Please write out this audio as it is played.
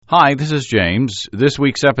Hi, this is James. This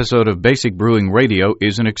week's episode of Basic Brewing Radio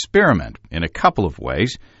is an experiment in a couple of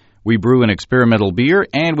ways. We brew an experimental beer,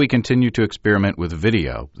 and we continue to experiment with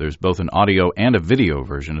video. There's both an audio and a video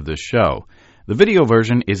version of this show. The video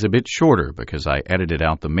version is a bit shorter because I edited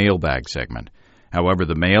out the mailbag segment. However,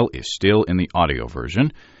 the mail is still in the audio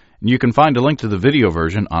version. You can find a link to the video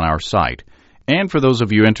version on our site. And for those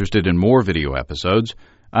of you interested in more video episodes,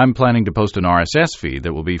 I'm planning to post an RSS feed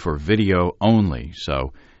that will be for video only.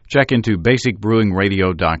 So check into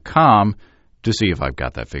basicbrewingradio.com to see if I've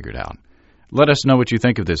got that figured out. Let us know what you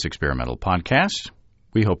think of this experimental podcast.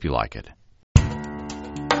 We hope you like it.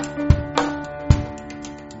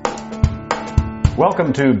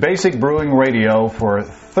 Welcome to Basic Brewing Radio for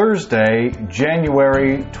Thursday,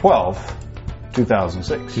 January 12th,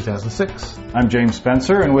 2006. I'm James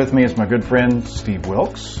Spencer, and with me is my good friend Steve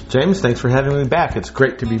Wilkes. James, thanks for having me back. It's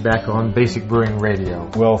great to be back on Basic Brewing Radio.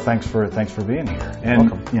 Well, thanks for being here. And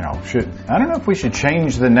welcome. I don't know if we should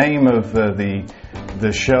change the name of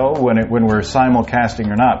the show when we're simulcasting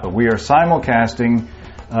or not, but we are simulcasting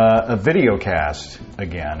a video cast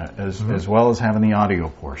again, as well as having the audio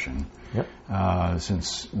portion. Yep.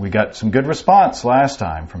 Since we got some good response last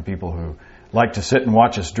time from people who like to sit and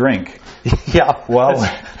watch us drink. Yeah, well,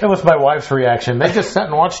 that was my wife's reaction. They just sat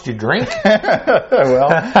and watched you drink?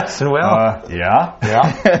 I said, yeah.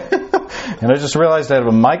 And I just realized I have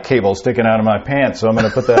a mic cable sticking out of my pants, so I'm going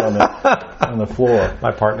to put that on the floor.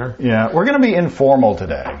 My partner. Yeah, we're going to be informal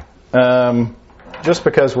today, just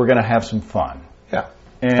because we're going to have some fun. Yeah,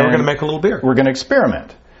 and we're going to make a little beer. We're going to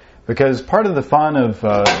experiment, because part of the fun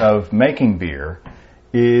of making beer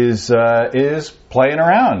is playing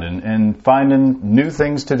around and finding new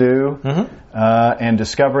things to do, and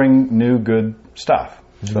discovering new good stuff.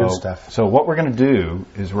 So what we're going to do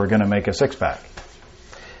is we're going to make a six-pack.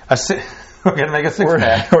 We're going to make a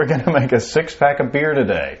six-pack. We're going to make a six-pack of beer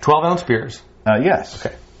today. 12-ounce beers. Yes.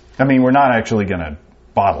 Okay. I mean, we're not actually going to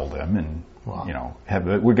bottle them and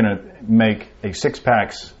we're going to make a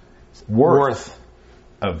six-pack's worth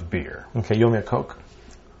of beer. Okay, you owe me a Coke.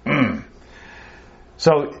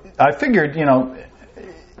 So I figured,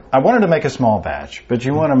 I wanted to make a small batch, but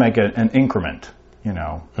you want to make an increment,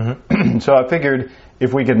 So I figured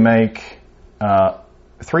if we could make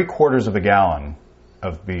 3/4 of a gallon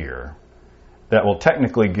of beer, that will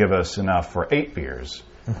technically give us enough for 8 beers.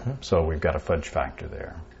 So we've got a fudge factor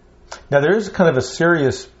there. Now, there is kind of a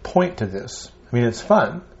serious point to this. I mean, it's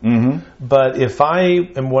fun, but if I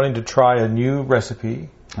am wanting to try a new recipe,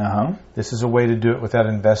 this is a way to do it without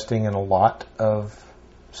investing in a lot of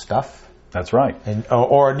stuff. That's right.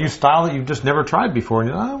 Or a new style that you've just never tried before,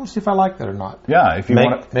 and I want to see if I like that or not. Yeah, if you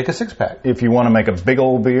want to make a six-pack. If you want to make a big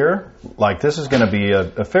old beer, like this is going to be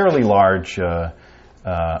a fairly large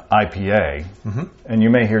IPA, and you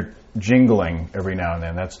may hear jingling every now and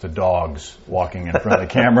then. That's the dogs walking in front of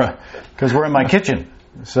the camera because we're in my kitchen.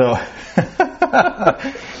 So,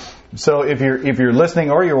 if you're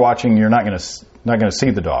listening or you're watching, you're not going to see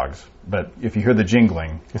the dogs. But if you hear the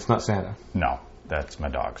jingling, it's not Santa. No, that's my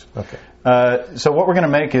dogs. Okay. So what we're going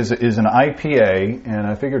to make is an IPA, and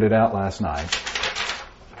I figured it out last night.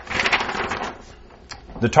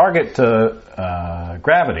 The target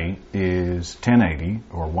gravity is 1080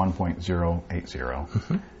 or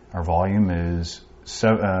 1.080. Our volume is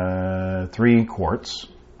 3 quarts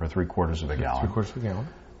or 3/4 of a gallon. 3/4 of a gallon.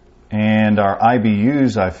 And our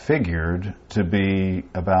IBUs I figured to be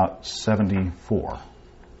about 74.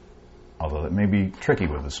 Although it may be tricky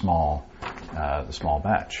with the small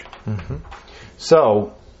batch.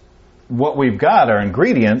 So what we've got are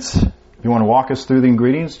ingredients. You want to walk us through the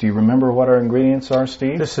ingredients? Do you remember what our ingredients are,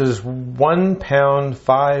 Steve? This is 1 pound,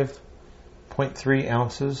 5.3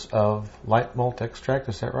 ounces of light malt extract.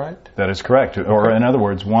 Is that right? That is correct. Okay. Or in other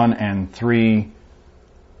words, 1 1/3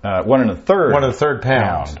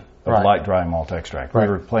 pound of light dry malt extract. Right.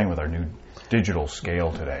 We were playing with our new digital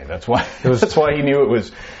scale today. That's why he knew it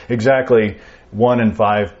was exactly 1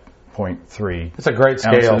 5.3. It's a great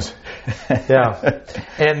scale. Yeah.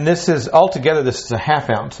 And this is altogether. This is a 1/2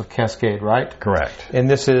 ounce of Cascade, right? Correct. And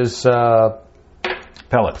this is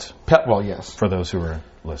pellets. Well, yes. For those who are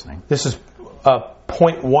listening, this is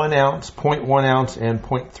 0.1 ounce, 0.1 ounce, and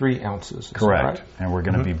 0.3 ounces. Correct. Right? And we're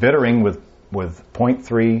going to be bittering with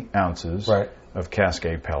 0.3 ounces right. of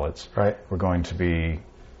Cascade pellets. Right. We're going to be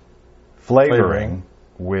flavoring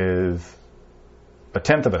with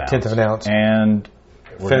 1/10 of an ounce. 1/10 of an ounce. And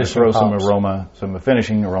we're going to throw hops. some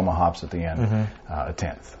finishing aroma hops at the end,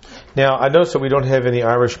 1/10. Now, I noticed that we don't have any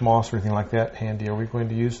Irish moss or anything like that handy. Are we going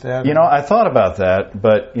to use that? I thought about that,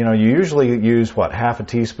 but, you usually use, half a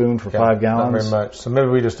teaspoon for 5 gallons? Not very much. So maybe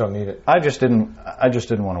we just don't need it. I just didn't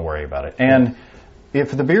want to worry about it. And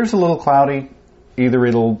if the beer's a little cloudy, either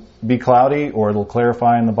it'll be cloudy or it'll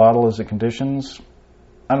clarify in the bottle as it conditions.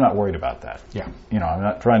 I'm not worried about that. Yeah. I'm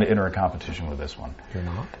not trying to enter a competition with this one. You're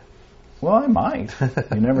not? Well, I might.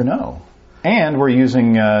 You never know. And we're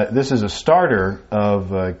using, this is a starter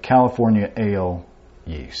of California ale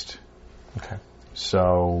yeast. Okay.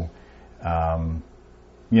 So,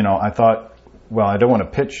 I thought, well, I don't want to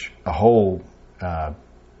pitch a whole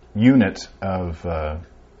unit of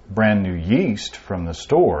brand new yeast from the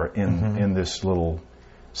store in this little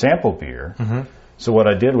sample beer. Mm-hmm. So what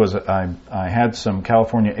I did was I had some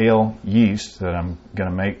California ale yeast that I'm going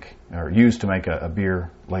to make or use to make a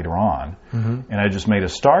beer later on, and I just made a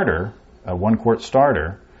starter, a 1-quart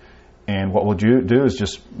starter. And what we'll do is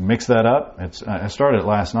just mix that up. I started it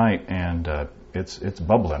last night, and it's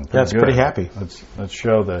bubbling. Yeah, it's pretty happy. Let's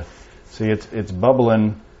show it's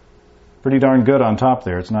bubbling pretty darn good on top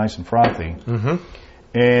there. It's nice and frothy. Mm-hmm.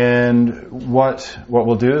 And what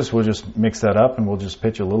we'll do is we'll just mix that up, and we'll just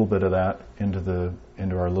pitch a little bit of that into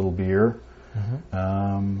our little beer,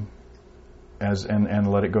 and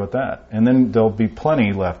let it go at that. And then there'll be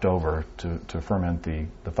plenty left over to ferment the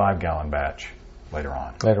 5-gallon batch later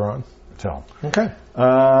on. So okay.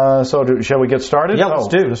 Shall we get started? Yeah,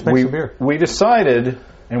 let's make some beer. We decided,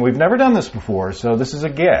 and we've never done this before, so this is a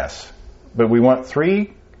guess, but we want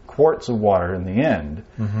 3 quarts of water in the end.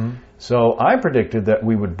 Mm-hmm. So I predicted that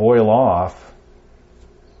we would boil off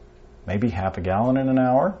maybe half a gallon in an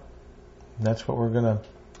hour. That's what we're going to...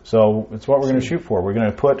 So it's what we're going to shoot for. We're going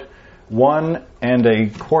to put 1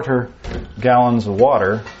 1/4 gallons of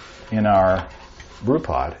water in our brew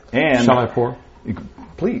pot. And shall I pour?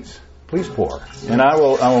 Please pour. And I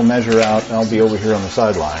will measure out. I'll be over here on the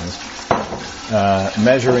sidelines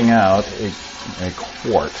measuring out a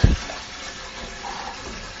quart.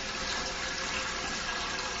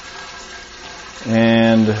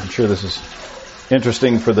 And I'm sure this is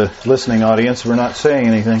interesting for the listening audience. We're not saying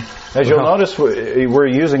anything. As you'll notice, we're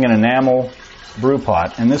using an enamel brew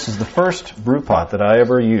pot, and this is the first brew pot that I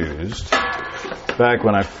ever used back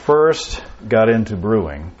when I first got into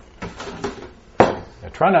brewing. Now,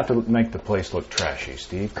 try not to make the place look trashy,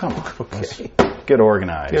 Steve. Come on. Okay. Let's get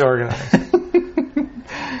organized.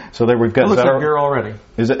 So there we've got... It looks like beer already.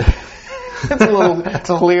 Is it... It's a little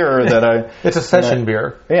clearer that It's a session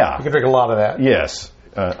beer. Yeah. You can drink a lot of that. Yes,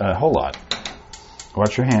 a whole lot.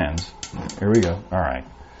 Watch your hands. Here we go. All right.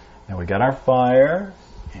 Now we got our fire,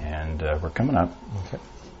 and we're coming up. Okay.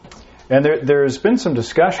 And there's been some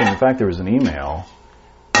discussion. In fact, there was an email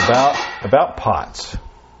about pots.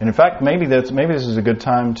 And in fact, maybe this is a good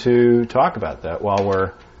time to talk about that while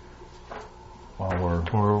we're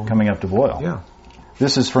coming up to boil. Yeah.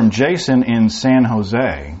 This is from Jason in San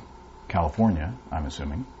Jose, California, I'm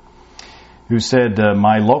assuming, who said,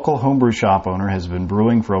 my local homebrew shop owner has been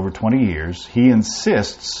brewing for over 20 years. He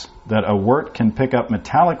insists that a wort can pick up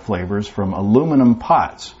metallic flavors from aluminum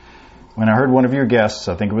pots. When I heard one of your guests,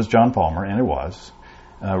 I think it was John Palmer, and it was,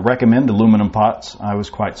 recommend aluminum pots, I was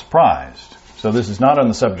quite surprised. So this is not on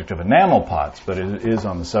the subject of enamel pots, but it is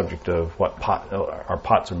on the subject of what our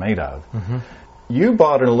pots are made of. Mm-hmm. You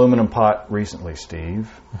bought an aluminum pot recently,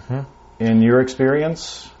 Steve. Mm-hmm. In your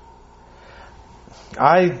experience...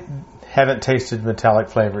 I haven't tasted metallic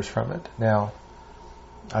flavors from it. Now,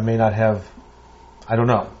 I may not have, I don't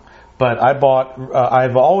know. But I've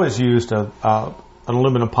always used an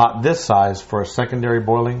aluminum pot this size for a secondary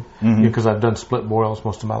boiling, because I've done split boils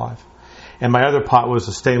most of my life. And my other pot was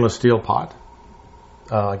a stainless steel pot,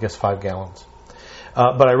 I guess 5 gallons.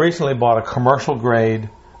 But I recently bought a commercial grade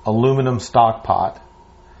aluminum stock pot.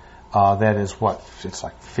 That is it's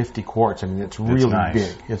like 50 quarts. I mean, it's really nice.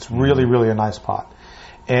 Big. It's really, really a nice pot.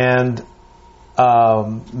 And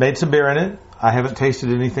made some beer in it. I haven't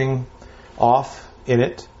tasted anything off in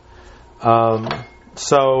it.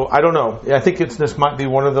 So I don't know. I think this might be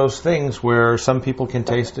one of those things where some people can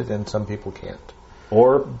taste it and some people can't.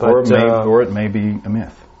 Or it may be a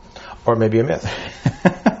myth. Or maybe a myth.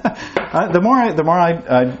 The more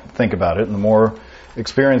I think about it, and the more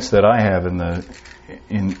experience that I have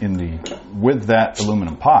with that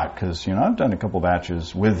aluminum pot, because I've done a couple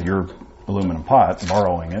batches with your aluminum pot,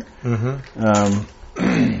 borrowing it,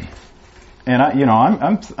 and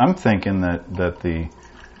I'm thinking that the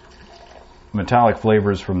metallic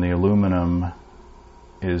flavors from the aluminum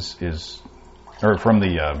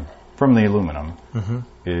from the aluminum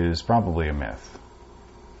is probably a myth.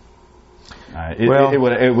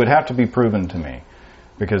 It would have to be proven to me,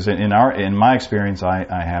 because in my experience I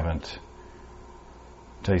haven't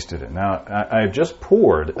tasted it. Now I've just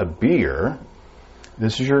poured a beer.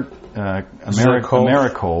 This is your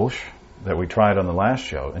Amerikolsch that we tried on the last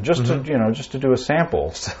show, and just to do a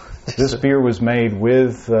sample, this beer was made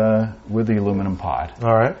with the aluminum pot.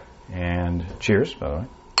 All right. And cheers, by the way.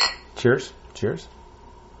 Cheers. Cheers.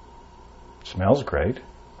 Smells great.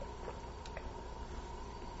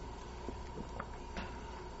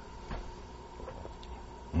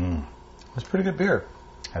 That's pretty good beer.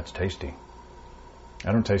 That's tasty.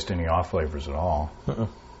 I don't taste any off flavors at all.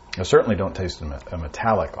 I certainly don't taste a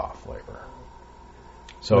metallic off flavor.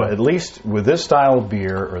 So at least with this style of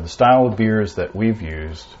beer, or the style of beers that we've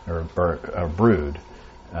used or brewed,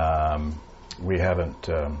 we haven't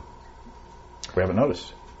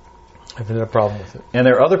noticed. I haven't had a problem with it. And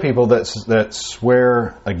there are other people that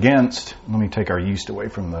swear against. Let me take our yeast away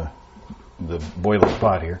from the boiling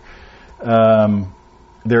pot here.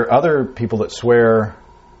 There are other people that swear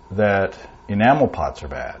that enamel pots are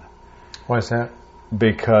bad. Why is that?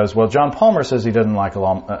 Because, John Palmer says he doesn't like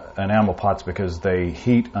enamel pots because they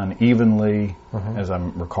heat unevenly, as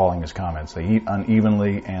I'm recalling his comments. They heat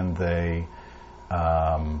unevenly and they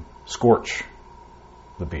scorch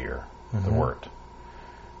the beer, the wort.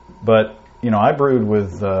 But, I brewed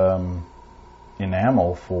with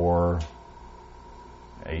enamel for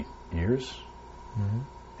 8 years,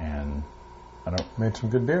 and made some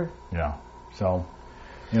good beer. Yeah. So,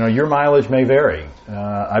 your mileage may vary.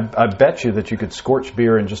 I bet you that you could scorch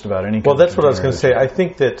beer in just about any. Well, that's what I was going to say. I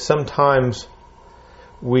think that sometimes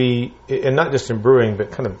and not just in brewing,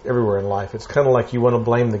 but kind of everywhere in life, it's kind of like you want to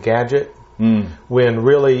blame the gadget when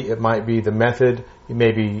really it might be the method.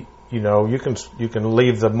 Maybe you can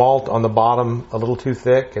leave the malt on the bottom a little too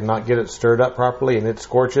thick and not get it stirred up properly, and it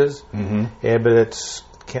scorches. But it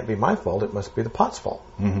can't be my fault. It must be the pot's fault.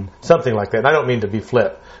 Something like that. And I don't mean to be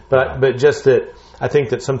flip, but just that I think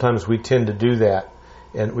that sometimes we tend to do that,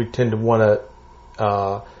 and we tend to want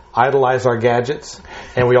to idolize our gadgets,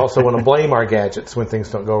 and we also want to blame our gadgets when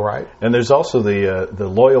things don't go right. And there's also the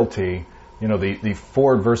loyalty, the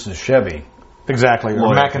Ford versus Chevy. Exactly.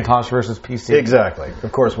 Or Macintosh versus PC. Exactly.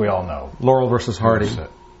 Of course, we all know. Laurel versus Hardy.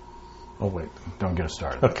 Oh, wait. Don't get us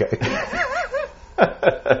started. Okay.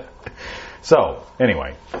 So,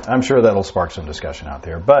 anyway, I'm sure that'll spark some discussion out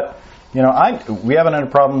there. But, we haven't had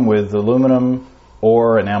a problem with aluminum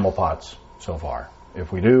or enamel pots so far.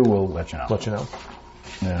 If we do, we'll let you know. Let you know.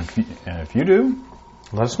 And if you do,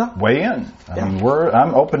 let us know. Weigh in. I mean,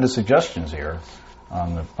 I'm open to suggestions here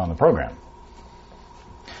on the program.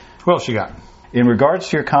 What else you got? In regards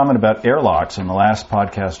to your comment about airlocks in the last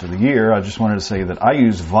podcast of the year, I just wanted to say that I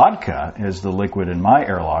use vodka as the liquid in my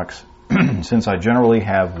airlocks since I generally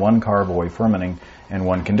have one carboy fermenting and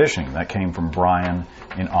one conditioning. That came from Brian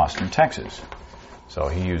in Austin, Texas. So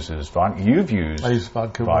he uses vodka. You've used I use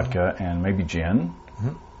vodka and maybe gin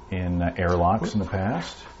in airlocks in the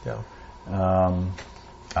past. Yeah.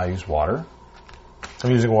 I use water.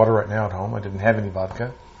 I'm using water right now at home. I didn't have any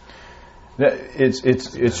vodka.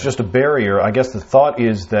 It's just a barrier. I guess the thought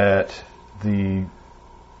is that the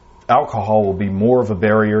alcohol will be more of a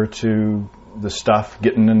barrier to the stuff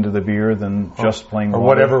getting into the beer than just plain water. Or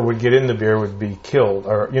whatever would get in the beer would be killed.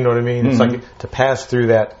 Or you know what I mean? It's like to pass through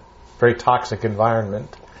that very toxic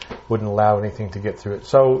environment wouldn't allow anything to get through it.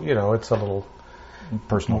 So, it's a little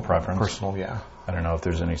personal preference. Personal, yeah. I don't know if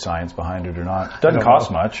there's any science behind it or not. Doesn't cost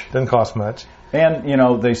much. Doesn't cost much. And,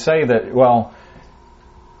 they say that,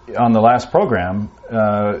 on the last program,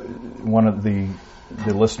 one of the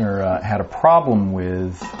listener had a problem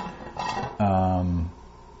with,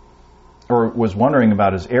 or was wondering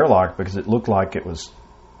about his airlock because it looked like it was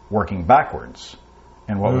working backwards.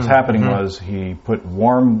 And what was happening was he put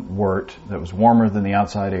warm wort that was warmer than the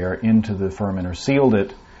outside air into the fermenter, sealed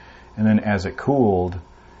it, and then as it cooled,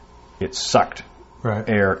 it sucked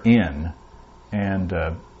air in and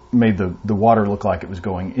made the water look like it was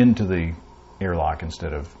going into the airlock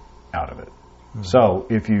instead of out of it. So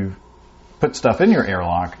if you put stuff in your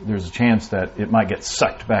airlock, there's a chance that it might get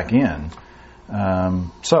sucked back in.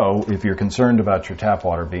 So if you're concerned about your tap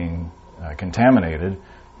water being contaminated,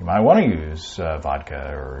 you might want to use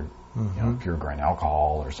vodka or pure grain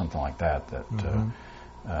alcohol or something like that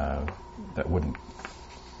that wouldn't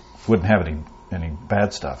have any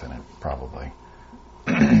bad stuff in it, probably.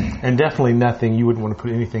 And definitely nothing, you wouldn't want to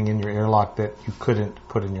put anything in your airlock that you couldn't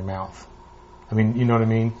put in your mouth. I mean, you know what I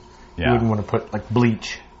mean? Yeah. You wouldn't want to put like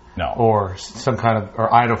bleach. No. Or some kind of, or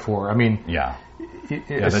iodophor. I mean,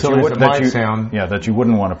 as silly as it might sound. Yeah, that you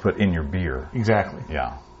wouldn't want to put in your beer. Exactly.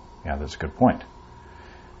 Yeah, that's a good point.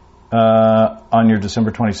 On your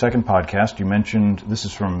December 22nd podcast, you mentioned, this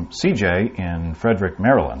is from CJ in Frederick,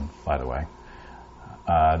 Maryland, by the way.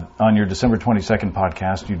 On your December 22nd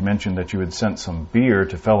podcast, you'd mentioned that you had sent some beer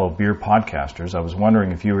to fellow beer podcasters. I was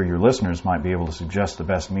wondering if you or your listeners might be able to suggest the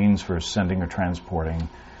best means for sending or transporting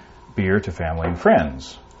beer to family and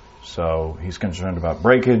friends. So he's concerned about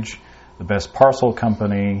breakage, the best parcel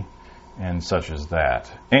company, and such as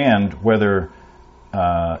that. And whether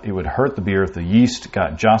it would hurt the beer if the yeast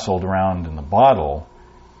got jostled around in the bottle,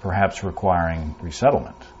 perhaps requiring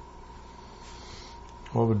resettlement.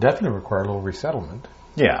 Well, it would definitely require a little resettlement.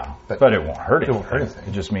 Yeah, but it won't hurt anything. It won't hurt anything.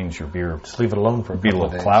 It just means your beer just leave it alone for a be a little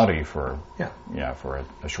days. Cloudy for for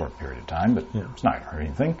a short period of time, but it's not going to hurt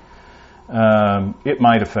anything. It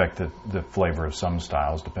might affect the flavor of some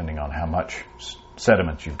styles depending on how much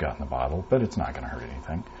sediment you've got in the bottle, but it's not going to hurt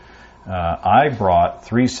anything. I brought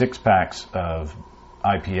 3 6-packs of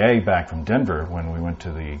IPA back from Denver when we went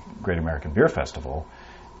to the Great American Beer Festival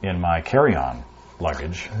in my carry-on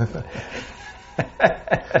luggage.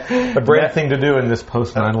 A brave thing to do in this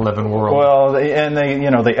post 9/11 world. Well, they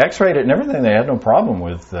X-rayed it and everything. They had no problem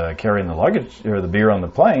with carrying the luggage or the beer on the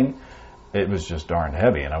plane. It was just darn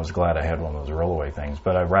heavy, and I was glad I had one of those roll-away things.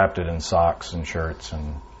 But I wrapped it in socks and shirts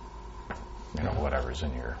and whatever's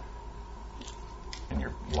in your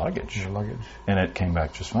luggage. And it came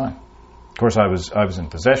back just fine. Of course, I was in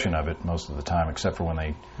possession of it most of the time, except for when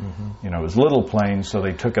they, it was little planes, so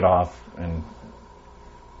they took it off and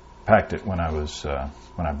packed it when I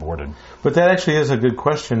boarded. But that actually is a good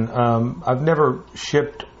question. I've never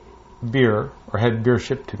shipped beer or had beer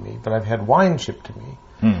shipped to me, but I've had wine shipped to me.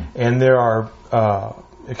 And there are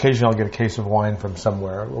occasionally I'll get a case of wine from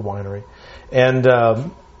somewhere, a winery, and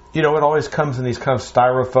it always comes in these kind of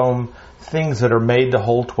styrofoam things that are made to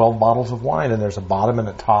hold 12 bottles of wine, and there's a bottom and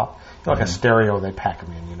a top, like a stereo. They pack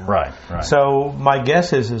them in, Right. So my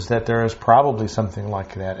guess is that there is probably something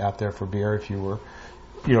like that out there for beer if you were,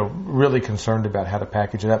 really concerned about how to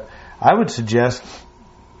package it up. I would suggest,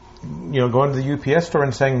 going to the UPS store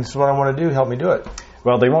and saying, "This is what I want to do. Help me do it."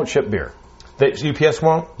 Well, they won't ship beer. UPS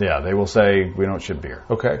won't? Yeah, they will say, "We don't ship beer."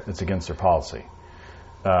 Okay. It's against their policy.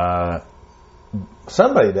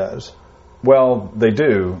 Somebody does. Well, they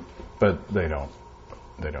do, but they don't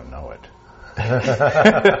know it.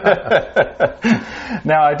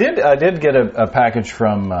 Now, I did get a package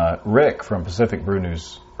from Rick from Pacific Brew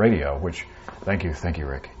News Radio, which, thank you,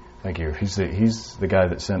 Rick. Thank you. He's the guy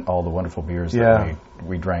that sent all the wonderful beers that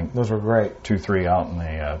we drank. Those were great. 2-3 out in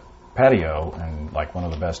the patio, and like one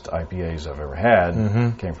of the best IPAs I've ever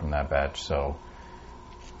had came from that batch. So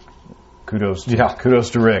kudos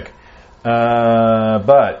to Rick.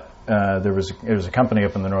 But there was a company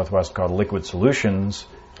up in the Northwest called Liquid Solutions,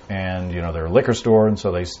 and they're a liquor store, and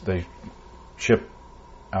so they ship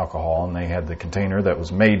alcohol, and they had the container that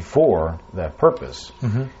was made for that purpose.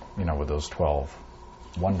 With those 12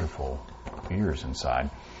 wonderful beers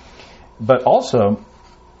inside. But also,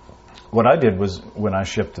 what I did was when I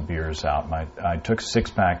shipped the beers out, I took a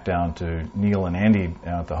 6-pack down to Neil and Andy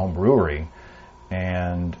at the home brewery,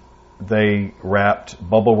 and they wrapped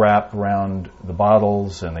bubble wrap around the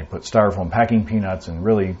bottles, and they put styrofoam packing peanuts and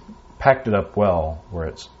really packed it up well where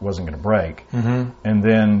it wasn't going to break. And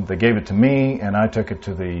then they gave it to me, and I took it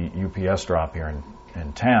to the UPS drop here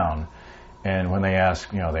in town. And when they ask,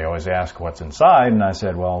 they always ask what's inside, and I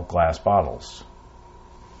said, well, glass bottles.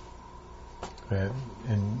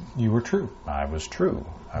 And you were true. I was true.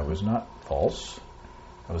 I was not false.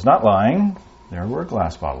 I was not lying. There were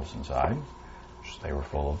glass bottles inside. They were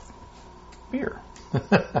full of beer,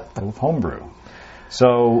 full of homebrew.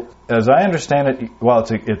 So, as I understand it,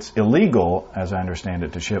 it's illegal, as I understand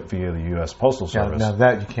it, to ship via the U.S. Postal Service. Now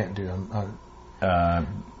that you can't do.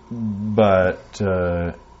 But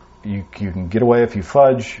you can get away if you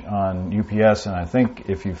fudge on UPS, and I think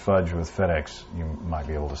if you fudge with FedEx, you might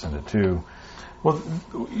be able to send it too. Well,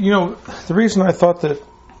 the reason I thought that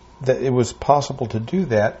it was possible to do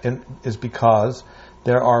that is because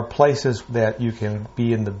there are places that you can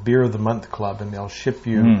be in the Beer of the Month Club, and they'll ship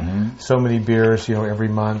you so many beers, every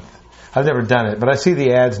month. I've never done it, but I see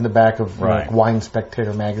the ads in the back of like Wine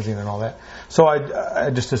Spectator magazine and all that. So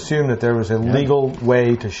I just assumed that there was a legal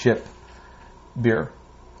way to ship beer.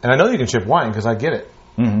 And I know you can ship wine because I get it.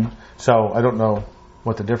 So I don't know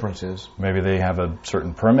what the difference is. Maybe they have a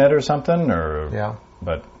certain permit or something,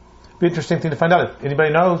 but be an interesting thing to find out. If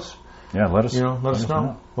anybody knows, let us let us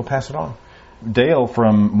know. We'll pass it on. Dale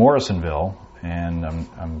from Morrisonville, and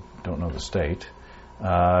I don't know the state,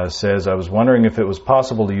 says, I was wondering if it was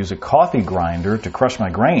possible to use a coffee grinder to crush my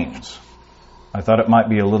grains. I thought it might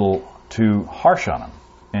be a little too harsh on them.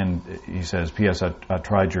 And he says, P.S. I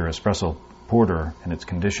tried your espresso porter and its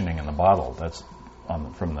conditioning in the bottle. That's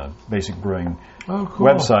from the Basic Brewing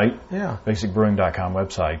website, basicbrewing.com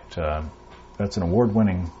website. That's an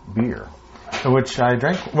award-winning beer. Which I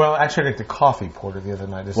drank. Well, actually, I drank the coffee porter the other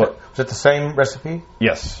night. Was that the same recipe?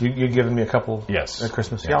 Yes. You'd given me a couple at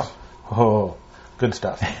Christmas. Yes. Yeah. Oh, good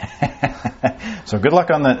stuff. So good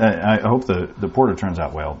luck on that. I hope the porter turns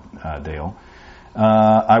out well, Dale.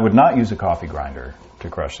 I would not use a coffee grinder to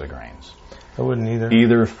crush the grains. I wouldn't either.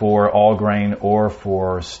 Either for all grain or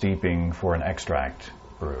for steeping for an extract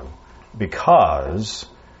brew. Because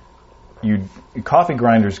coffee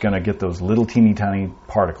grinder is going to get those little teeny tiny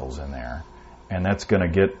particles in there. And that's going to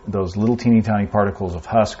get those little teeny tiny particles of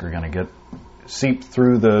husk are going to get seep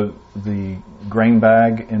through the grain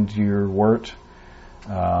bag into your wort,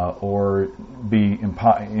 or be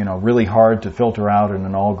really hard to filter out in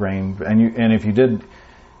an all grain. And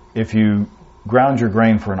if you ground your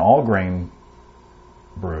grain for an all grain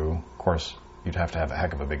brew, of course you'd have to have a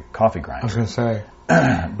heck of a big coffee grinder. I was going to say,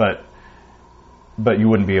 but you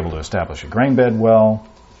wouldn't be able to establish a grain bed well.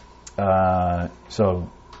 So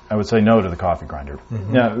I would say no to the coffee grinder.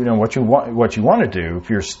 Mm-hmm. Now, what you want to do if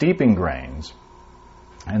you're steeping grains,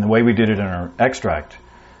 and the way we did it in our extract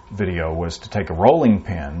video was to take a rolling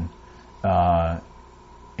pin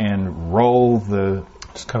and roll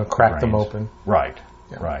just kind of crack grains. them open. Right,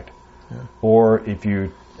 yeah. Right. Yeah. Or if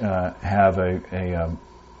you have a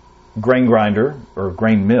grain grinder or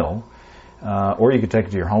grain mill, or you could take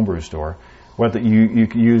it to your homebrew store. You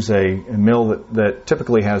could use a mill that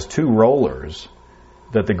typically has two rollers,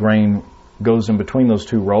 that the grain goes in between those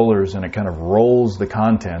two rollers, and it kind of rolls the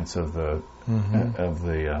contents of the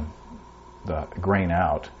grain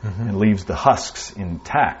out, and leaves the husks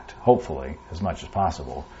intact, hopefully, as much as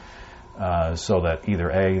possible, so that either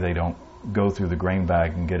A, they don't go through the grain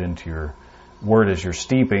bag and get into your wort as you're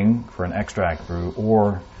steeping for an extract brew,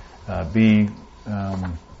 or B,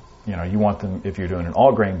 you want them, if you're doing an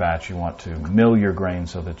all grain batch, you want to mill your grain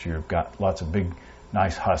so that you've got lots of big,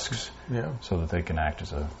 nice husks, so that they can act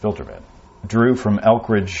as a filter bed. Drew from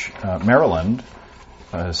Elkridge, Maryland,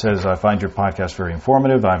 says, I find your podcast very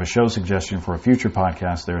informative. I have a show suggestion for a future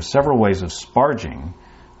podcast. There are several ways of sparging.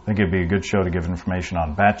 I think it'd be a good show to give information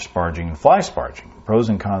on batch sparging and fly sparging, pros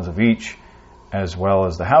and cons of each, as well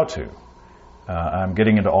as the how-to. I'm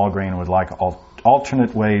getting into all grain and would like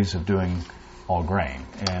alternate ways of doing all grain.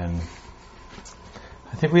 And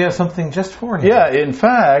I think we have something just for you. Yeah, in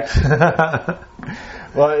fact.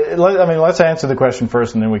 Well, let's answer the question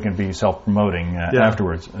first, and then we can be self-promoting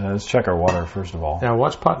afterwards. Let's check our water first of all. Now,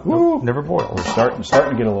 watch pot never boil. We're starting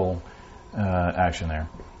to get a little action there.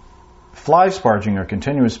 Fly sparging or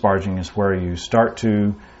continuous sparging is where you start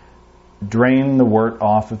to drain the wort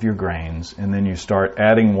off of your grains, and then you start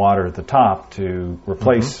adding water at the top to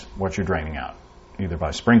replace what you're draining out, either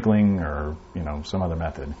by sprinkling or some other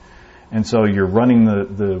method. And so you're running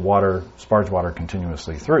the water, sparge water,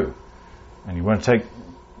 continuously through. And you want to take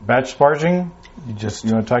batch sparging,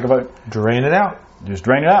 you want to talk about drain it out. Just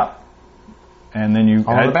drain it out. And then you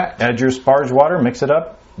add your sparge water, mix it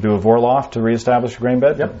up, do a Vorloff to reestablish your grain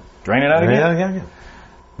bed. Yep. Drain it out again.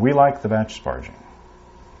 We like the batch sparging,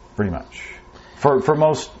 pretty much, for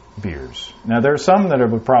most beers. Now, there are some that I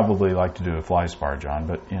would probably like to do a fly sparge on,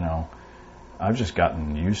 but, I've just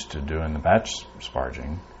gotten used to doing the batch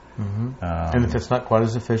sparging. And if it's not quite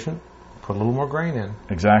as efficient, put a little more grain in.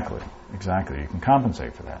 Exactly. You can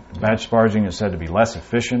compensate for that. Batch sparging is said to be less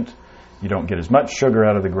efficient. You don't get as much sugar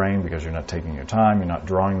out of the grain because you're not taking your time. You're not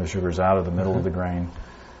drawing the sugars out of the middle of the grain.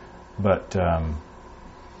 But,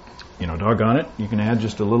 doggone it, you can add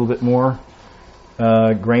just a little bit more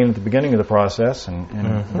grain at the beginning of the process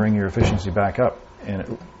and bring your efficiency back up.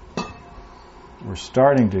 And we're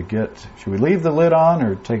starting to get... Should we leave the lid on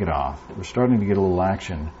or take it off? We're starting to get a little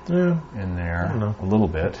action in there, a little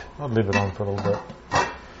bit. I'll leave it on for a little bit.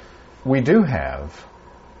 We do have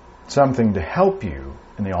something to help you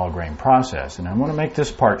in the all-grain process, and I want to make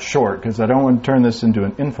this part short because I don't want to turn this into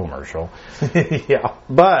an infomercial. Yeah.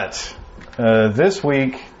 But this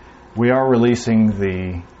week we are releasing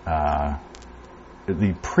the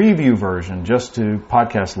preview version just to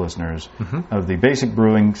podcast listeners of the Basic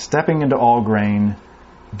Brewing Stepping into All Grain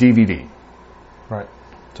DVD. Right.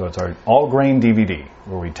 So it's our all grain DVD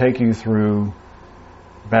where we take you through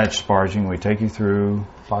batch sparging, we take you through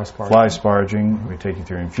fly sparging, we take you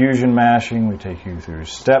through infusion mashing, we take you through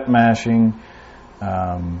step mashing,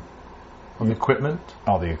 all the equipment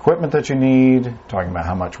that you need, talking about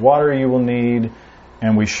how much water you will need,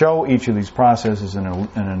 and we show each of these processes in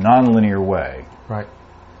a non-linear way. Right.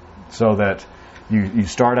 So that you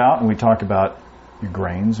start out and we talk about your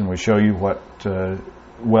grains and we show you what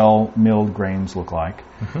well-milled grains look like.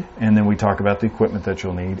 And then we talk about the equipment that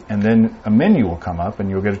you'll need. And then a menu will come up and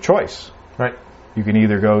you'll get a choice. Right. You can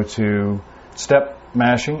either go to step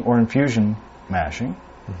mashing or infusion mashing,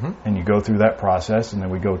 and you go through that process, and then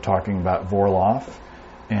we go talking about Vorloff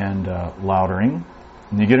and lautering,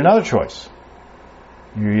 and you get another choice.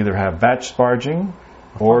 You either have batch sparging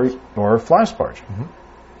or fly sparging,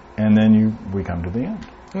 and then we come to the end.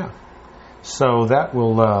 Yeah. So that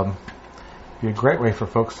will be a great way for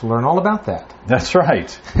folks to learn all about that. That's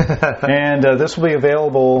right. And this will be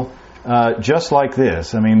available just like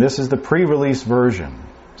this. I mean, this is the pre-release version.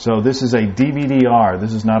 So this is a DVD-R.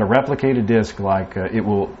 This is not a replicated disc like it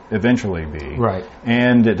will eventually be. Right.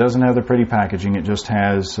 And it doesn't have the pretty packaging. It just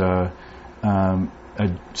has a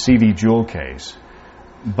CD jewel case.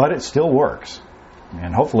 But it still works.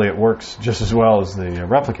 And hopefully it works just as well as the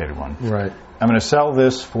replicated one. Right. I'm going to sell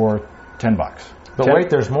this for $10. But wait,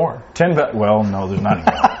 there's more. Well, no, there's not any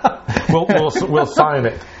more. We'll sign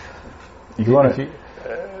it. You want to...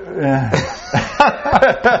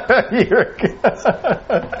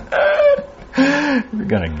 You're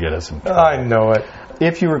going to get us in trouble. I know it.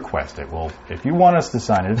 If you request it, if you want us to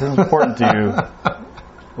sign it, if it's important to you,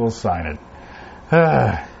 we'll sign it.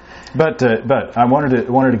 But I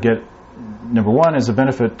wanted to get, number one, as a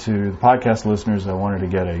benefit to the podcast listeners, I wanted to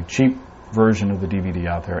get a cheap version of the DVD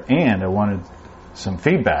out there, and I wanted some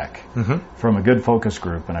feedback from a good focus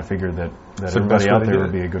group, and I figured that everybody out there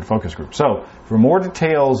would be a good focus group. So, for more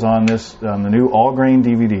details on the new all-grain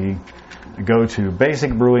DVD, go to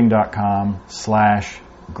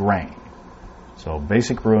basicbrewing.com/grain. So,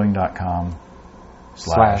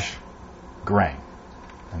 basicbrewing.com/grain.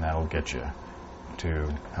 And that'll get you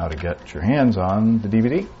to how to get your hands on the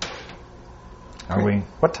DVD.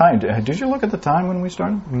 What time? Did you look at the time when we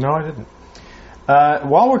started? No, I didn't.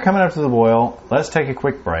 While we're coming up to the boil, let's take a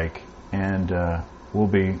quick break, and we'll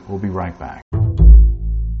be right back.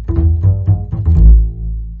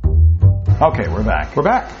 Okay, we're back. We're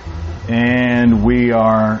back, and we've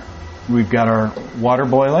got our water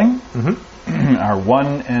boiling. Our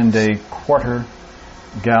 1 1/4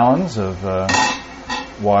 gallons of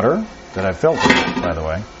water that I've filtered, by the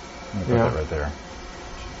way. I'll put that right there,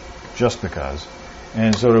 just because.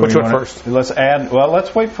 And so which one first? Let's add. Well,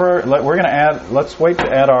 let's wait for. Let's wait to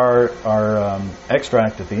add our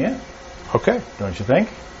extract at the end. Okay. Don't you think?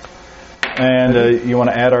 And you want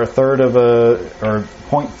to add our third of or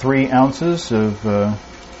 0.3 ounces of.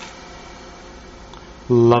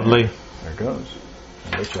 Lovely. There it goes.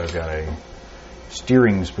 I bet you I've got a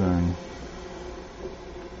steering spoon.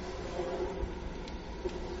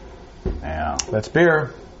 Yeah. That's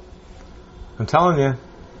beer. I'm telling you.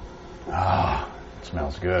 Ah.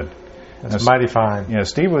 Smells good. That's mighty fine. Yeah,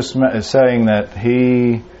 Steve was saying that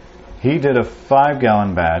he did a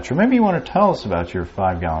 5-gallon batch, or maybe you want to tell us about your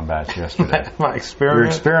 5-gallon batch yesterday. My experiment. Your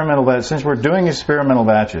experimental batch. Since we're doing experimental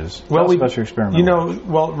batches, tell us about your experimental.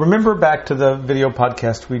 Well, remember back to the video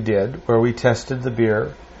podcast we did where we tested the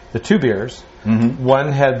beer, the two beers.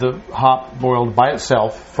 One had the hop boiled by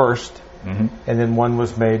itself first, and then one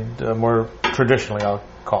was made more traditionally, I'll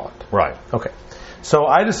call it. Right. Okay. So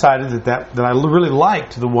I decided that I really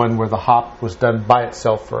liked the one where the hop was done by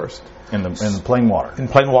itself first. In the plain water. In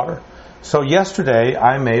plain water. So yesterday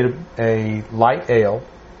I made a light ale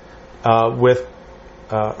with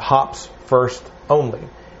hops first only.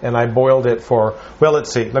 And I boiled it for, well,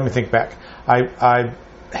 let's see, let me think back. I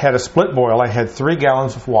had a split boil. I had 3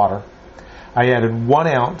 gallons of water. I added 1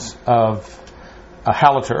 ounce of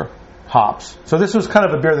Hallertau hops. So this was kind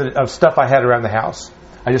of a beer of stuff I had around the house.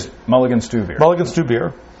 Mulligan Stew beer. Mulligan Stew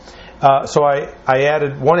beer. So I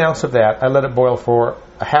added 1 ounce of that. I let it boil for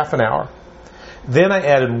a half an hour. Then I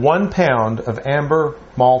added 1 pound of amber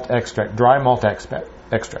malt extract, dry malt extract.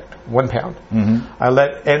 1 pound. I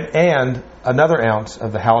let and another ounce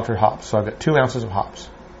of the Hallertau hops. So I've got 2 ounces of hops.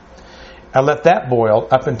 I let that boil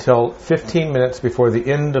up until 15 minutes before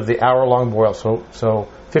the end of the hour-long boil. So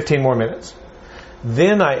 15 more minutes.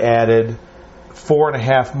 Then I added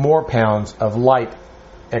 4.5 more pounds of light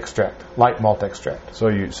malt extract. So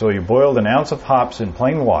you boiled 1 ounce of hops in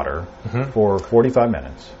plain water for 45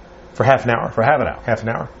 minutes. For half an hour. Half an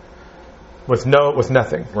hour. With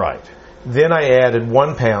nothing. Right. Then I added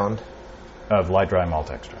 1 pound of light dry malt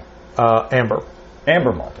extract. Amber.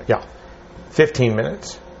 Amber malt extract. Yeah. 15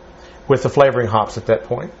 minutes with the flavoring hops at that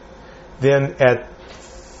point. Then at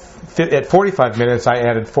 45 minutes I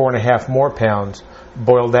added 4.5 more pounds,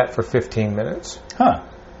 boiled that for 15 minutes. Huh.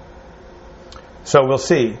 So we'll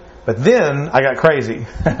see. But then I got crazy.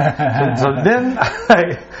 so then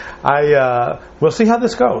we'll see how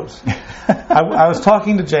this goes. I was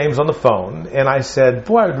talking to James on the phone, and I said,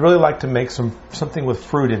 boy, I would really like to make something with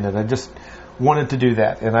fruit in it. I just wanted to do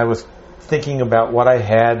that. And I was thinking about what I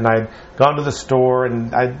had, and I'd gone to the store,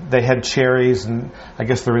 and they had cherries, and I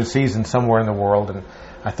guess they're in season somewhere in the world. And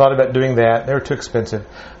I thought about doing that. They were too expensive.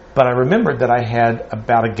 But I remembered that I had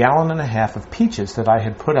about 1.5 gallons of peaches that I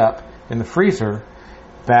had put up in the freezer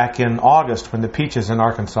back in August when the peaches in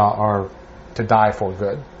Arkansas are to die for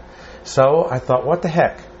good. So I thought, what the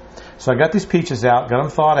heck? So I got these peaches out, got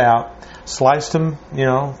them thawed out, sliced them,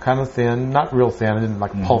 kind of thin, not real thin. I didn't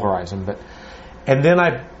pulverize them, and then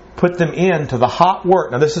I put them into the hot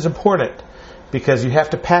wort. Now this is important because you have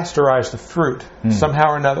to pasteurize the fruit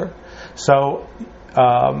somehow or another. So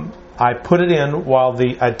I put it in while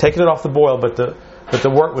I'd taken it off the boil, but the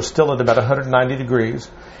wort was still at about 190 degrees,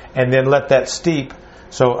 and then let that steep.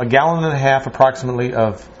 So 1.5 gallons approximately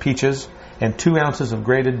of peaches and 2 ounces of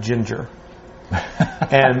grated ginger.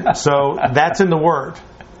 And so that's in the wort.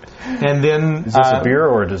 And then is this a beer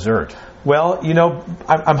or a dessert? Well,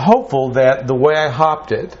 I'm hopeful that the way I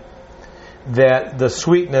hopped it, that the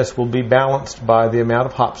sweetness will be balanced by the amount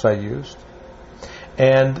of hops I used,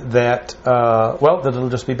 and that that it'll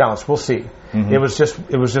just be balanced. We'll see. Mm-hmm.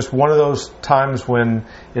 It was just one of those times when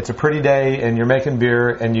it's a pretty day and you're making beer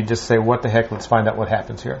and you just say, what the heck, let's find out what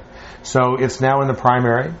happens here. So it's now in the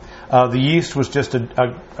primary. The yeast was just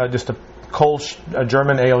a cold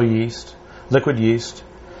German ale yeast, liquid yeast,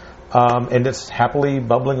 and it's happily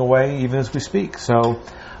bubbling away even as we speak. So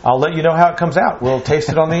I'll let you know how it comes out. We'll taste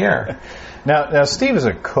it on the air. Now Steve is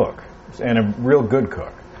a cook, and a real good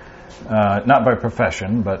cook. Not by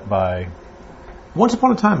profession, but by... Once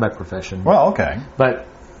upon a time by profession. Well, okay. But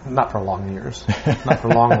not for long years. Not for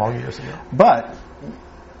long years ago. But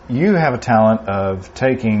you have a talent of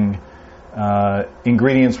taking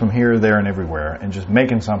ingredients from here, there, and everywhere and just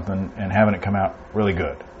making something and having it come out really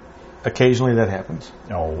good. Occasionally that happens.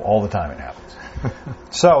 Oh, all the time it happens.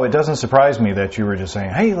 So it doesn't surprise me that you were just saying,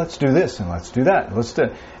 hey, let's do this and let's do that.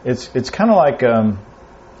 It's kind of like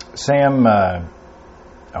Sam...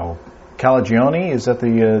 Calagione, is that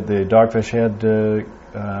the Dogfish Head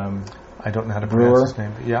I don't know how to pronounce his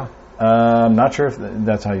name, but yeah. I'm not sure if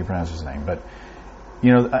that's how you pronounce his name, but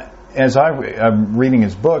as I'm reading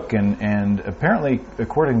his book, and apparently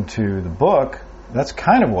according to the book, that's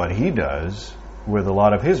kind of what he does with a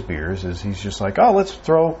lot of his beers. Is he's just like, oh, let's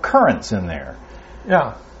throw currants in there,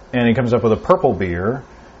 yeah, and he comes up with a purple beer,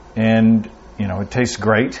 and it tastes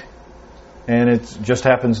great, and it just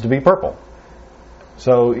happens to be purple.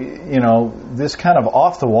 So, this kind of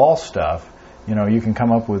off-the-wall stuff, you can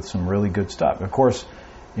come up with some really good stuff. Of course,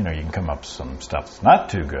 you can come up with some stuff that's not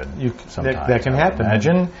too good sometimes. That can happen.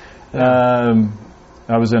 Imagine.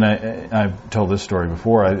 I've told this story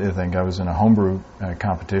before. I think I was in a homebrew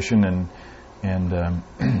competition, and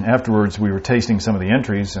afterwards we were tasting some of the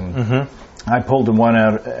entries, and I pulled one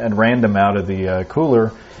out at random out of the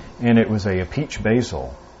cooler, and it was a peach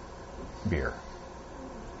basil beer.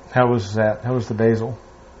 How was that? How was the basil?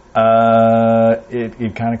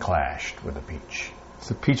 It kind of clashed with the peach.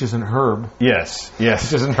 So peach is an herb. Yes.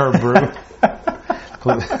 Peach is an herb brew.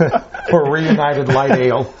 For reunited light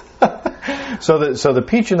ale. So the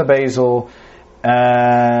peach and the basil,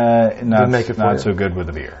 not so good with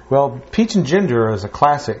the beer. Well, peach and ginger is a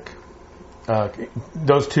classic.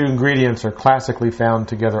 Those two ingredients are classically found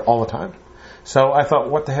together all the time. So I thought,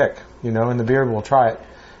 what the heck? In the beer, we'll try it.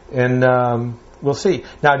 And... we'll see.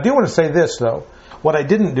 Now, I do want to say this, though. What I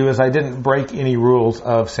didn't do is I didn't break any rules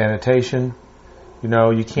of sanitation.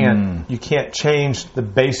 You can't change the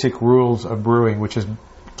basic rules of brewing, which is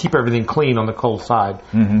keep everything clean on the cold side,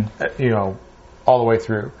 all the way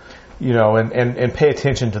through, and pay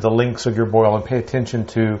attention to the lengths of your boil and pay attention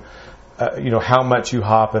to, how much you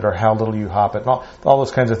hop it or how little you hop it, and all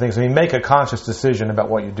those kinds of things. I mean, make a conscious decision about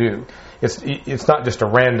what you do. It's not just a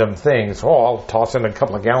random thing. It's, I'll toss in a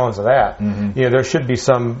couple of gallons of that. Mm-hmm. There should be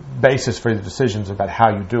some basis for the decisions about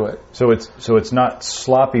how you do it. So it's not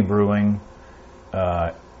sloppy brewing,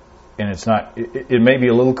 and it's not. It may be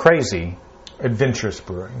a little crazy, adventurous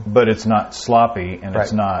brewing, but it's not sloppy, and right.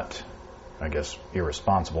 It's not, I guess,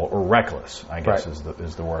 irresponsible or reckless, I guess right.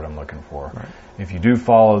 is the word I'm looking for. Right. If you do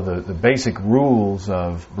follow the basic rules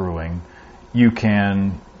of brewing, you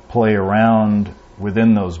can play around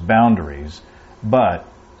within those boundaries. But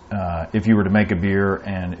if you were to make a beer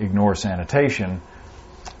and ignore sanitation,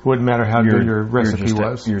 wouldn't matter how good your recipe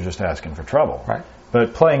was. You're just asking for trouble. Right.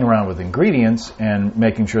 But playing around with ingredients and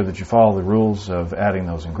making sure that you follow the rules of adding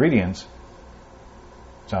those ingredients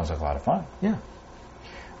sounds like a lot of fun. Yeah.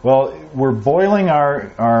 Well, we're boiling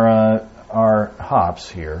our hops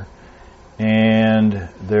here, and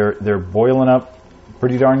they're boiling up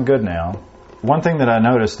pretty darn good now. One thing that I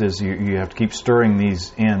noticed is you have to keep stirring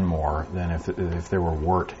these in more than if there were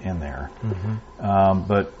wort in there. Mm-hmm.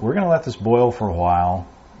 But we're going to let this boil for a while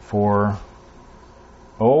for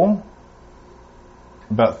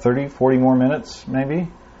about 30, 40 more minutes maybe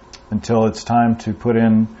until it's time to put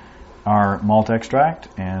in our malt extract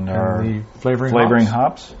and our the flavoring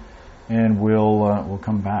hops. And we'll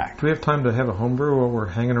come back. Do we have time to have a homebrew while we're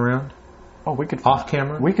hanging around? Oh, we could off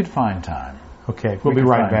camera. We could find time. Okay, we'll be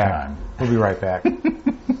right back. Time. We'll be right back.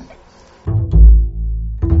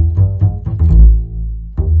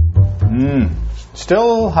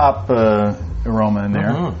 Still hop aroma in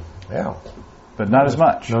there. Mm-hmm. Yeah, but not as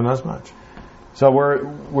much. No, not as much. So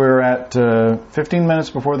we're at 15 minutes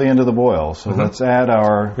before the end of the boil. So let's add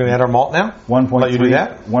our. We're going to add our malt now.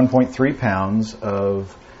 1.3 pounds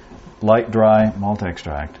of light dry malt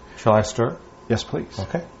extract. Shall I stir? Yes, please.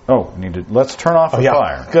 Okay. Oh, let's turn off the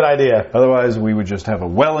fire. Good idea. Otherwise, we would just have a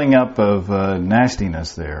welling up of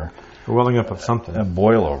nastiness there. A welling up of something. A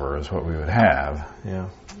boil over is what we would have. Yeah.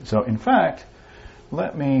 So, in fact,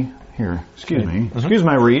 excuse me. Excuse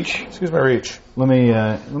my reach. Excuse my reach. Let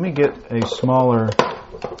me get a smaller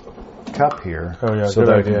cup here. Oh, yeah, so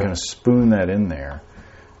that I can kind of spoon that in there.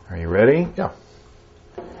 Are you ready? Yeah.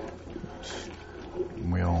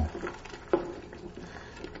 We'll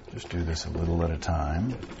just do this a little at a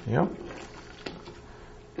time. Yep.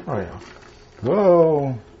 Oh, yeah.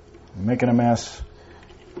 Whoa. I'm making a mess.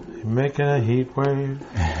 You're making a heat wave.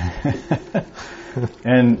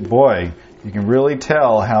 And, boy, you can really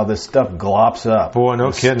tell how this stuff glops up. Boy,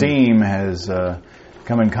 no kidding. Steam has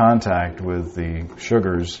come in contact with the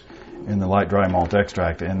sugars in the light dry malt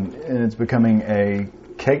extract, and it's becoming a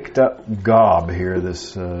caked up gob here,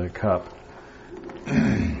 this cup.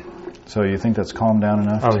 So you think that's calmed down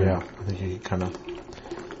enough? Oh, yeah. I think you kind of...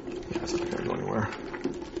 Yeah, it's not going to go anywhere.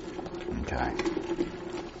 Okay.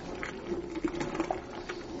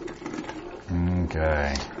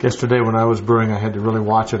 Okay. Yesterday when I was brewing, I had to really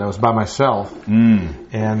watch it. I was by myself.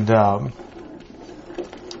 And I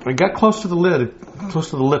got close to the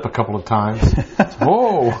lip a couple of times.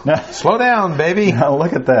 Whoa! Slow down, baby. Now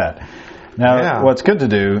look at that. Now, what's good to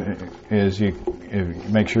do is you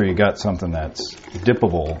make sure you got something that's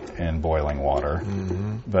dippable in boiling water,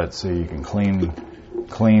 but so you can clean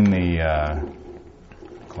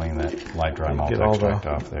that light dry malt extract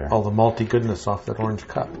off there. All the malty goodness off that orange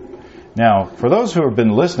cup. Now, for those who have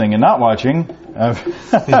been listening and not watching, I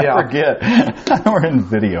forget we're in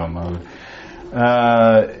video mode.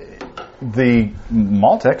 The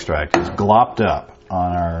malt extract is glopped up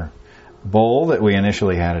on our bowl that we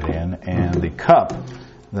initially had it in, and the cup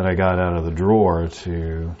that I got out of the drawer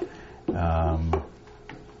to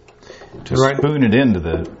spoon it into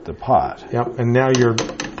the pot. Yep, and now you're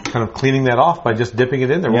kind of cleaning that off by just dipping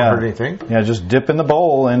it in there. Won't hurt anything. Yeah, just dipping the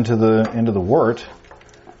bowl into the wort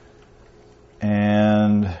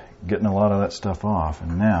and getting a lot of that stuff off.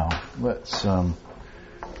 And now let's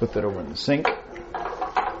put that over in the sink.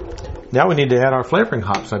 Now we need to add our flavoring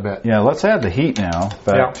hops, I bet. Yeah, let's add the heat now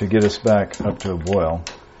to get us back up to a boil.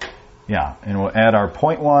 Yeah, and we'll add our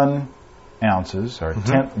 0.1 ounces, or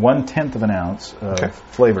 1/10 of an ounce of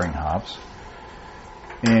flavoring hops.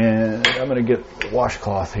 And I'm going to get a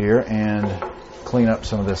washcloth here and clean up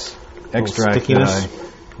some of this extract. Stickiness.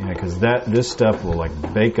 Because this stuff will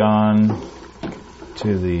bake on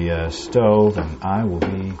to the stove, and I will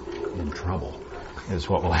be in trouble. Is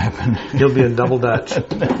what will happen. You'll be in double Dutch.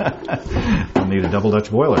 I'll need a double Dutch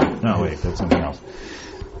boiler. No, wait, that's something else.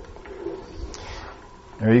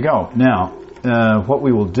 There you go. Now, what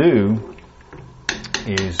we will do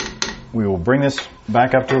is we will bring this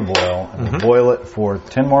back up to a boil and we'll boil it for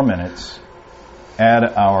 10 more minutes. Add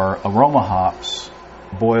our aroma hops,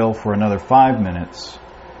 boil for another 5 minutes,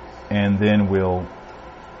 and then we'll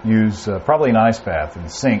use probably an ice bath in the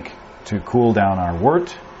sink to cool down our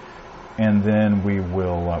wort. And then we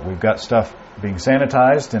will, we've got stuff being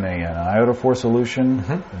sanitized in an iodophor solution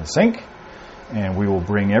in the sink. And we will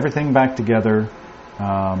bring everything back together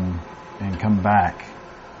and come back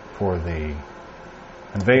for the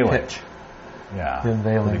unveiling. Pitch. Yeah. The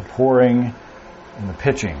unveiling. The pouring and the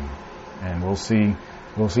pitching. And we'll see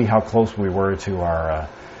how close we were to our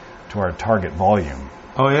target volume.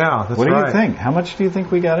 Oh, yeah, that's right. What do you think? How much do you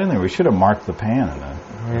think we got in there? We should have marked the pan at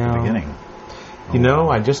the beginning.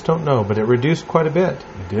 I just don't know, but it reduced quite a bit.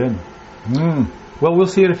 It did. Well, we'll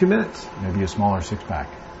see in a few minutes. Maybe a smaller 6-pack.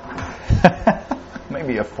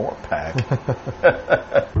 Maybe a 4-pack.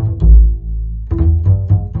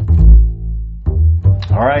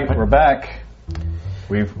 All right, we're back.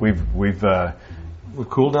 We've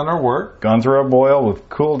cooled down our wort. Gone through our boil. We've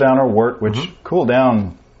cooled down our wort, which cooled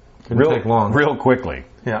down real quickly.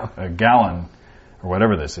 Yeah. A gallon or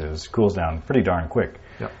whatever this is cools down pretty darn quick.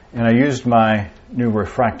 Yep. And I used my new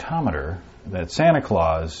refractometer that Santa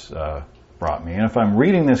Claus brought me. And if I'm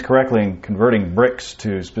reading this correctly and converting bricks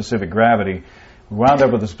to specific gravity, We wound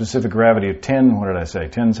up with a specific gravity of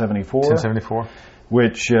 1074? 1074.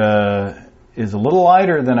 Which is a little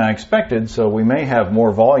lighter than I expected, so we may have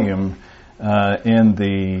more volume in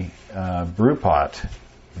the brew pot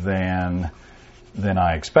than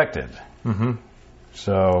I expected. Mm-hmm.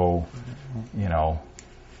 So,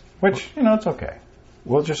 it's okay.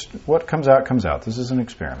 We'll just, what comes out, comes out. This is an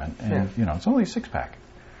experiment, and, it's only a 6-pack.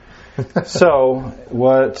 So,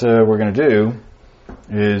 what we're going to do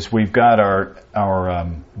is we've got our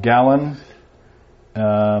gallon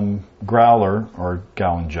growler, or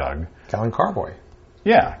gallon jug. Gallon carboy.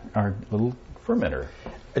 Yeah, our little fermenter.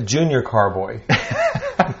 A junior carboy.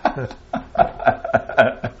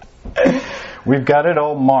 We've got it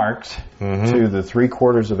all marked to the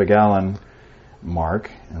 3/4 of a gallon mark,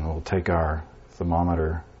 and we'll take our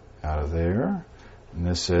thermometer out of there. And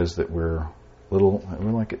this says that we're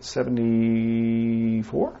like at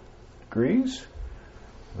 74 degrees.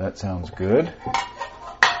 That sounds good.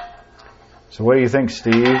 So what do you think,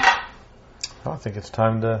 Steve? I think it's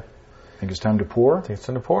time to... Think it's time to pour? I think it's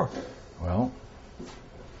time to pour. Well,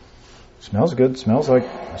 smells good. Smells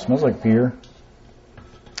like beer.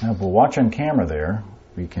 Now, if we'll watch on camera there,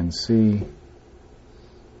 we can see,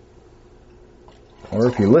 or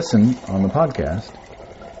if you listen on the podcast.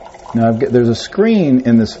 Now, there's a screen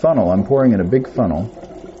in this funnel. I'm pouring in a big funnel.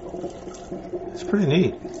 It's pretty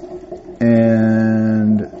neat.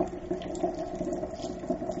 And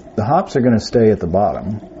the hops are going to stay at the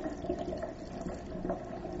bottom.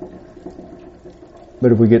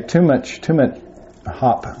 But if we get too much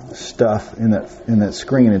hop stuff in that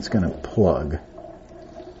screen, it's going to plug.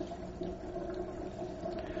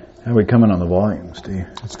 How are we coming on the volume, Steve?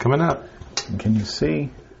 It's coming up. And can you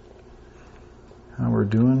see how we're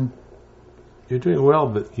doing? You're doing well,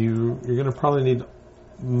 but you're going to probably need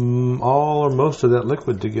all or most of that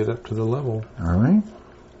liquid to get up to the level. All right.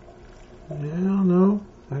 Yeah, no,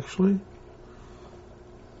 actually.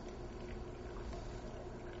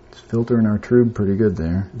 It's filtering our tube pretty good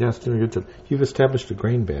there. Yeah, it's doing a good job. You've established a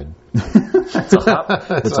grain bed. It's a hop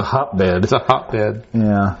bed. It's a hop bed.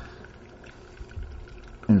 Yeah.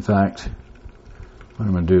 In fact, what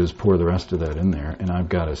I'm going to do is pour the rest of that in there, and I've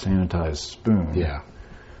got a sanitized spoon. Yeah.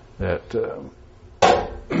 That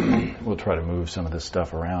we'll try to move some of this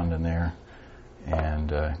stuff around in there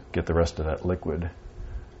and get the rest of that liquid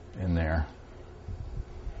in there,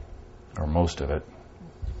 or most of it.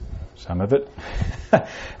 Some of it. Hey,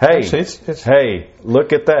 actually, it's hey,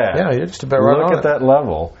 look at that. Yeah, you're just about right on Look at that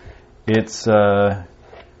level. It's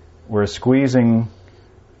we're squeezing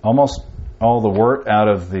almost all the wort out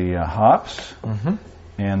of the hops,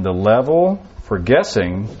 and the level for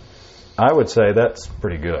guessing, I would say that's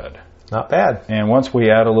pretty good. Not bad. And once we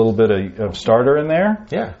add a little bit of starter in there,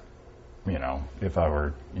 yeah, if I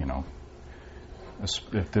were,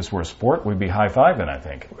 if this were a sport, we'd be high-fiving, I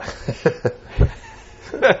think.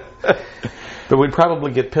 But we'd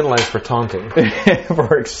probably get penalized for taunting.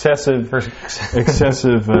 For excessive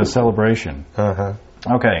celebration. Uh-huh.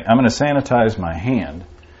 Okay, I'm going to sanitize my hand,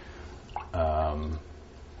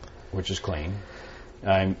 which is clean.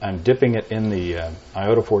 I'm dipping it in the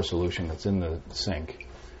iodophore solution that's in the sink.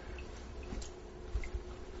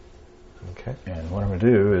 Okay. And what I'm going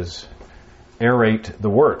to do is aerate the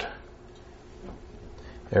wort.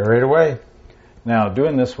 Aerate away. Now,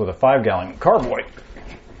 doing this with a 5-gallon carboy,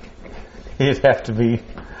 you'd have to be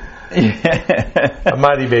a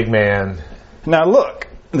mighty big man. Now look,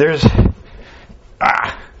 there's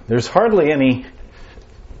hardly any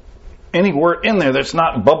wort in there that's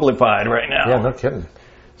not bubblified right now. Yeah, no kidding.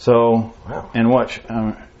 So, wow. And watch,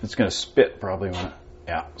 it's going to spit probably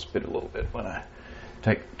spit a little bit when I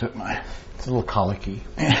took my... It's a little colicky.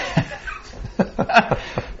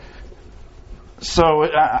 So,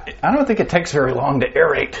 I don't think it takes very long to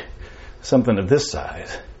aerate something of this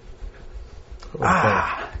size. Okay.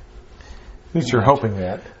 At least you're hoping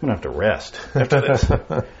that. I'm going to have to rest after this.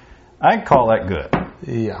 I'd call that good.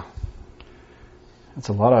 Yeah. That's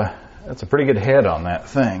a pretty good head on that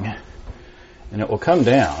thing. And it will come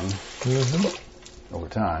down over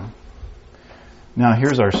time. Now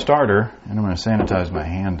here's our starter, and I'm going to sanitize my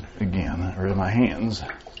hand again, or my hands.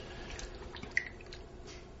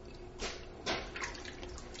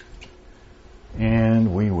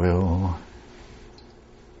 And we will...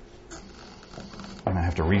 I'm going to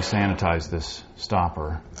have to re-sanitize this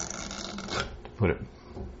stopper to put it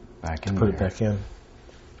back in there. Put it back in.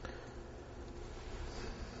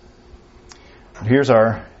 But here's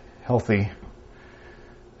our healthy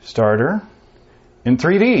starter in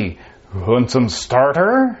 3D. Want some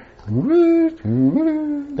starter?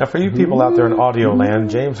 Now, for you people out there in audio land,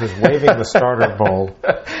 James is waving the starter bowl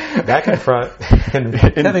back in front and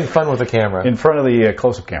having fun with the camera. In front of the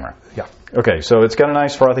close-up camera. Yeah. Okay, so it's got a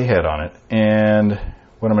nice frothy head on it. And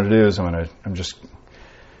what I'm going to do is I'm just,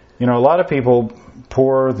 a lot of people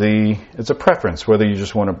pour it's a preference whether you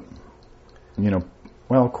just want to,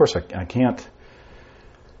 well, of course I can't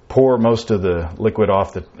pour most of the liquid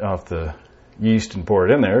off the yeast and pour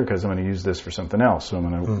it in there because I'm going to use this for something else. So I'm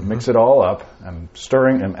going to mix it all up. I'm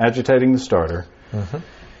agitating the starter.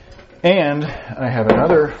 And I have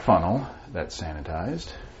another funnel that's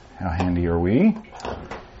sanitized. How handy are we?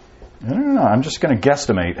 I don't know. I'm just going to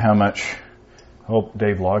guesstimate how much. Hope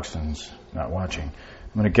Dave Logston's not watching.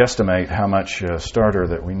 I'm going to guesstimate how much starter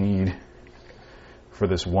that we need for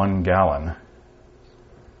this 1 gallon.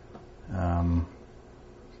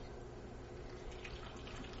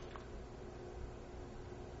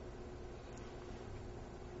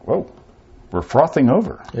 Whoa, we're frothing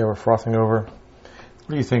over. Yeah, we're frothing over. What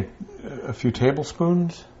do you think? A few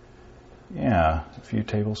tablespoons? Yeah, a few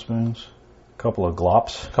tablespoons. A couple of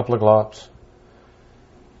glops.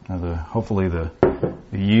 Now hopefully the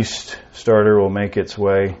yeast starter will make its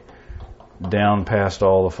way down past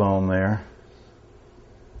all the foam there.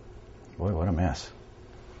 Boy, what a mess.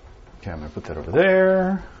 Okay, I'm going to put that over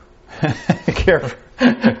there.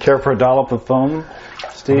 Care for a dollop of foam,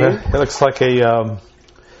 Steve? It looks like a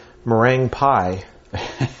meringue pie.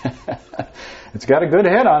 It's got a good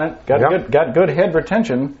head on it. Got good head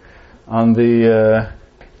retention on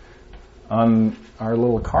on our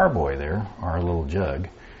little carboy there, our little jug.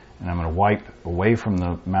 And I'm going to wipe away from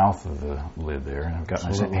the mouth of the lid there. And I've got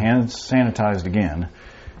my hands sanitized again.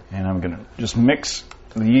 And I'm going to just mix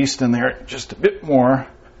the yeast in there just a bit more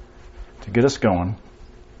to get us going.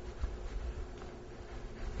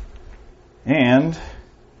 And,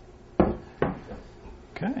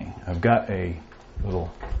 okay, I've got a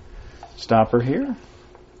little stopper here.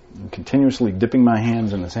 I'm continuously dipping my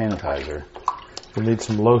hands in the sanitizer. We'll need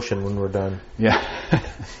some lotion when we're done. Yeah.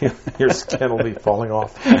 Your skin will be falling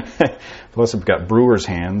off. Plus, I've got brewer's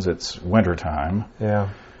hands. It's wintertime. Yeah.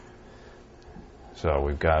 So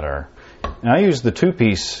we've got our... Now, I use the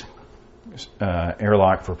 2-piece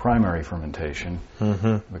airlock for primary fermentation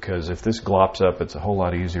because if this glops up, it's a whole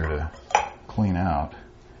lot easier to clean out.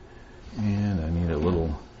 And I need a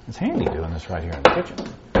little... It's handy doing this right here in the kitchen.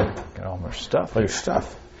 Got all my stuff. All your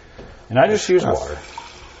stuff. And I just use water.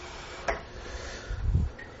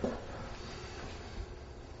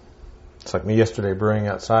 It's like me yesterday brewing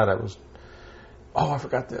outside. I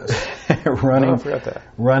forgot this. Running. I forgot that.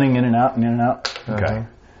 Running in and out and in and out. Okay.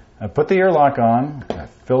 I put the airlock on. I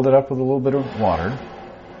filled it up with a little bit of water.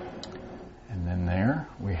 And then there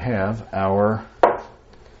we have our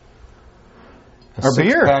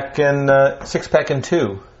beer. 6-pack and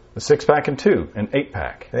 2. A 6-pack and 2, an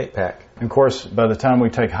 8-pack. An 8-pack. And of course, by the time we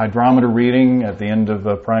take hydrometer reading at the end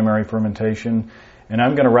of primary fermentation, and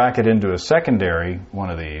I'm going to rack it into a secondary one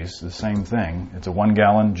of these, the same thing. It's a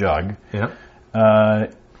 1-gallon jug. Yeah.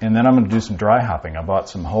 And then I'm going to do some dry hopping. I bought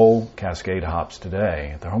some whole Cascade hops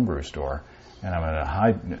today at the homebrew store, and I'm going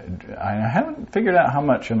to I haven't figured out how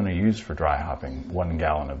much I'm going to use for dry hopping 1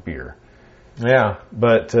 gallon of beer. Yeah.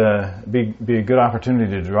 But be a good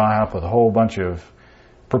opportunity to dry hop with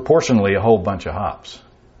proportionally a whole bunch of hops.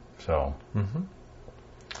 So,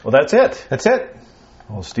 well, that's it. That's it.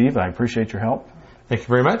 Well, Steve, I appreciate your help. Thank you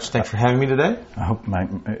very much. Thanks for having me today. I hope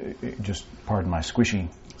just pardon my squishy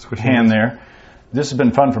hand there. This has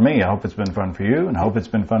been fun for me. I hope it's been fun for you, and I hope it's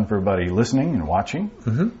been fun for everybody listening and watching.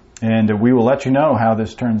 And we will let you know how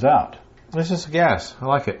this turns out. This is gas. I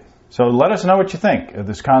like it. So let us know what you think of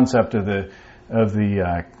this concept of the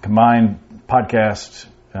combined podcast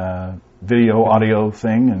video audio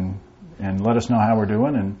thing, and let us know how we're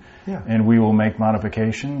doing, and we will make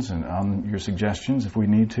modifications and on your suggestions if we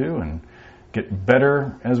need to, and get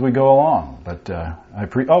better as we go along. But I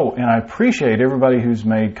appreciate everybody who's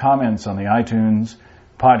made comments on the iTunes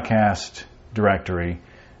podcast directory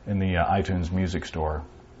in the iTunes Music Store.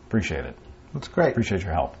 Appreciate it. That's great. Appreciate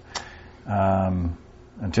your help.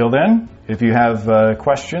 Until then, if you have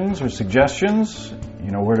questions or suggestions,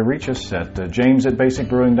 you know where to reach us at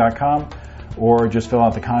james@basicbrewing.com, or just fill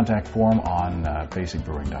out the contact form on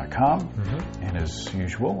basicbrewing.com. And as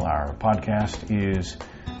usual, our podcast is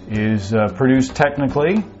produced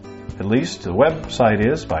technically, at least the website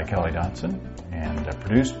is, by Kelly Dotson, and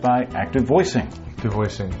produced by Active Voicing. Active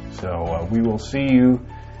Voicing. So we will see you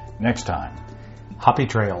next time. Hoppy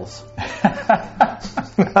trails.